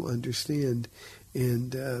people to understand.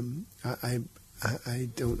 And I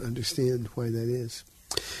don't understand why that is.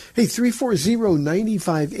 Hey,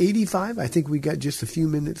 340-9585. I think we got just a few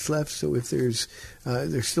minutes left. So if there's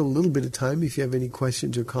still a little bit of time, if you have any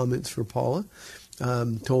questions or comments for Paula,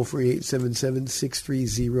 toll free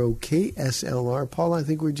 877-630-KSLR. Paula, I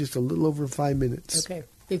think we're just a little over 5 minutes. Okay.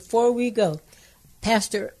 Before we go,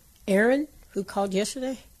 Pastor Aaron, who called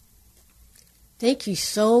yesterday, thank you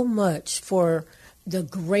so much for the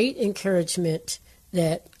great encouragement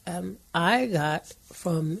that I got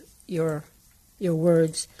from your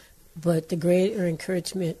words, but the greater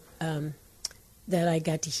encouragement that I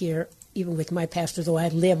got to hear, even with my pastor, though I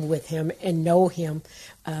live with him and know him,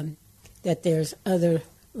 that there's other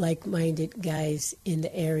like-minded guys in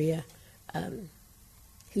the area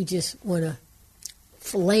who just want to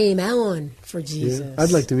flame on for Jesus. Yeah. I'd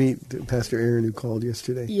like to meet Pastor Aaron who called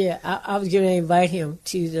yesterday. Yeah, I was going to invite him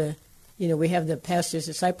to the, we have the pastor's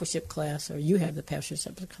discipleship class, or you have the pastor's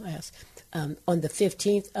discipleship class, on the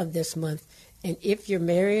 15th of this month. And if you're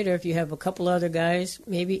married or if you have a couple other guys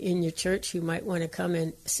maybe in your church who might want to come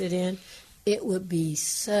and sit in, it would be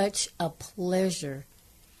such a pleasure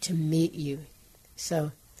to meet you.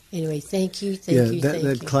 So anyway, thank you.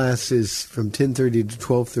 That class is from 10:30 to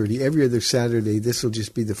 12:30 every other Saturday. This will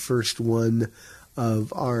just be the first one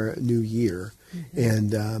of our new year,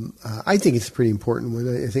 and I think it's a pretty important one.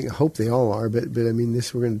 I hope they all are, but I mean,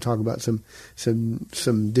 we're going to talk about some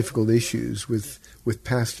difficult issues with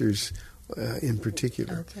pastors in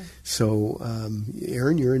particular. Okay. So,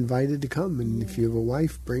 Aaron, you're invited to come, and if you have a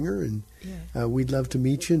wife, bring her, and we'd love to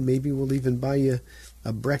meet you, and maybe we'll even buy you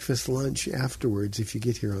a breakfast lunch afterwards if you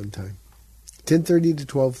get here on time. 10:30 to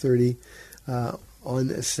 12:30 on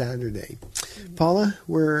a Saturday. Paula,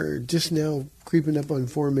 we're just now creeping up on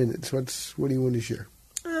 4 minutes. What do you want to share?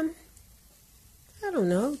 I don't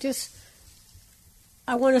know. Just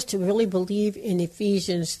I want us to really believe in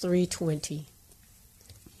Ephesians 3:20.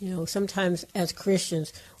 Sometimes as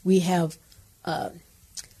Christians we have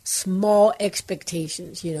small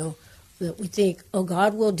expectations. That we think, oh,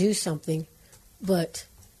 God will do something. But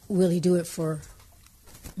will he do it for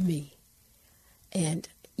me? And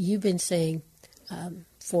you've been saying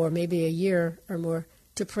for maybe a year or more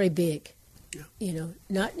to pray big. Yeah.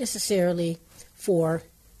 Not necessarily for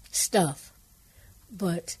stuff,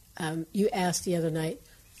 but you asked the other night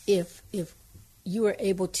if you were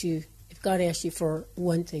able to, if God asked you for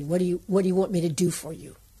one thing, what do you want me to do for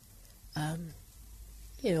you? And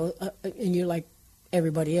you're like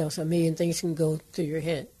everybody else. A million things can go through your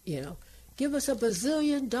head. Give us $1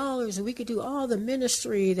 bazillion and we could do all the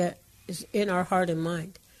ministry that is in our heart and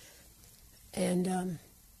mind. And,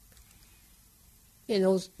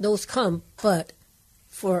 those come. But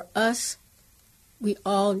for us, we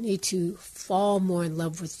all need to fall more in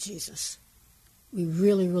love with Jesus. We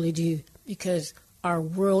really, really do. Because our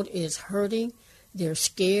world is hurting. They're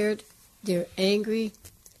scared. They're angry.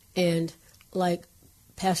 And like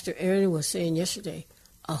Pastor Aaron was saying yesterday,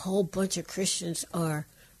 a whole bunch of Christians are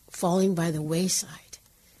falling by the wayside.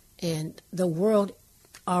 And the world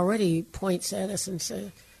already points at us and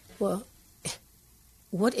says, well,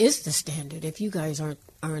 what is the standard if you guys aren't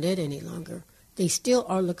it any longer? They still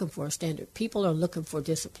are looking for a standard. People are looking for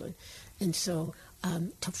discipline. And so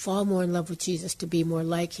to fall more in love with Jesus, to be more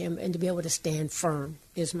like him, and to be able to stand firm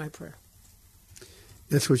is my prayer.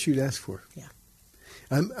 That's what you'd ask for. Yeah.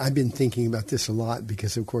 I've been thinking about this a lot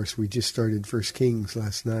because, of course, we just started 1 Kings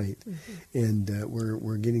last night, and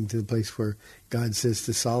we're getting to the place where God says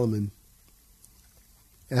to Solomon,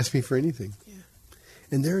 "Ask me for anything." Yeah.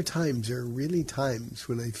 And there are really times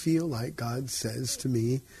when I feel like God says to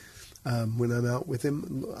me, when I'm out with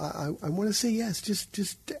him, I want to say yes,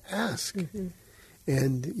 just ask. Mm-hmm.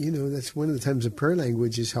 And, that's one of the times the prayer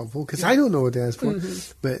language is helpful because I don't know what to ask for.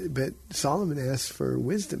 Mm-hmm. But Solomon asked for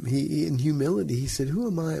wisdom. He, in humility, he said, who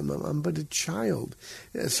am I? I'm but a child.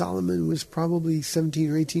 Solomon was probably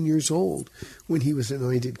 17 or 18 years old when he was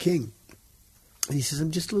anointed king. And he says,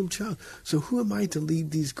 I'm just a little child. So who am I to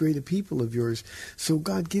lead these greater people of yours? So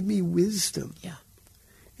God, give me wisdom. Yeah.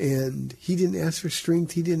 And he didn't ask for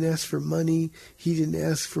strength. He didn't ask for money. He didn't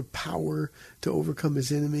ask for power to overcome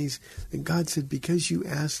his enemies. And God said, because you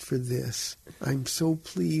asked for this, I'm so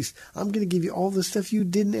pleased. I'm going to give you all the stuff you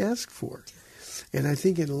didn't ask for. And I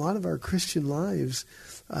think in a lot of our Christian lives,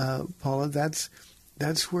 Paula, that's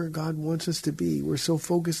where God wants us to be. We're so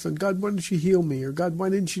focused on, God, why don't you heal me? Or God, why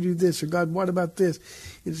didn't you do this? Or God, what about this?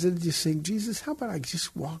 Instead of just saying, Jesus, how about I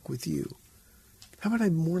just walk with you? How about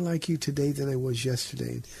I'm more like you today than I was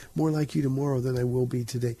yesterday? And more like you tomorrow than I will be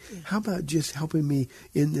today? Yeah. How about just helping me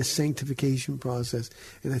in this sanctification process?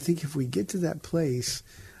 And I think if we get to that place,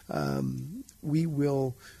 we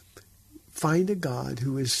will find a God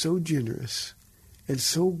who is so generous and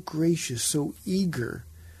so gracious, so eager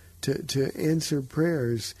to answer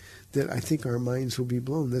prayers that I think our minds will be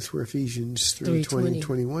blown. That's where Ephesians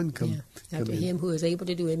 3:20-21 come After in. him who is able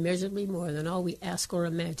to do immeasurably more than all we ask or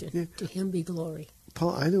imagine. Yeah. To him be glory.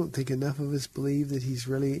 Paul, I don't think enough of us believe that he's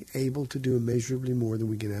really able to do immeasurably more than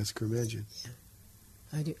we can ask or imagine.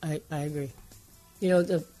 Yeah. I do. I agree. You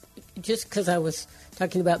know, just because I was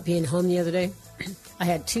talking about being home the other day, I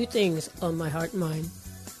had two things on my heart and mind.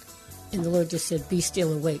 And the Lord just said, be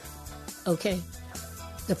still and wait. Okay.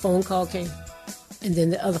 The phone call came. And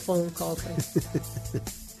then the other phone call came.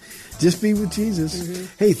 Just be with Jesus. Mm-hmm.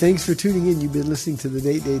 Hey, thanks for tuning in. You've been listening to the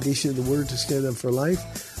Day edition of the Word to Stand Up for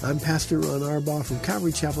Life. I'm Pastor Ron Arbaugh from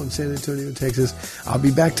Calvary Chapel in San Antonio, Texas. I'll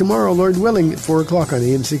be back tomorrow, Lord willing, at 4 o'clock on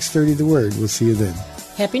AM 630 The Word. We'll see you then.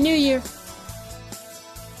 Happy New Year.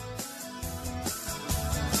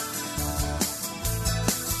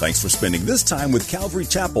 Thanks for spending this time with Calvary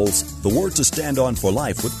Chapel's The Word to Stand On for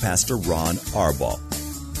Life with Pastor Ron Arbaugh.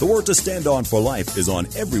 The Word to Stand On for Life is on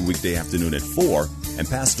every weekday afternoon at 4, and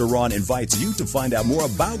Pastor Ron invites you to find out more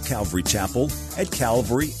about Calvary Chapel at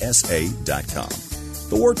calvarysa.com.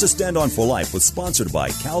 The Word to Stand On for Life was sponsored by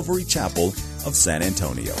Calvary Chapel of San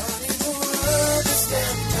Antonio.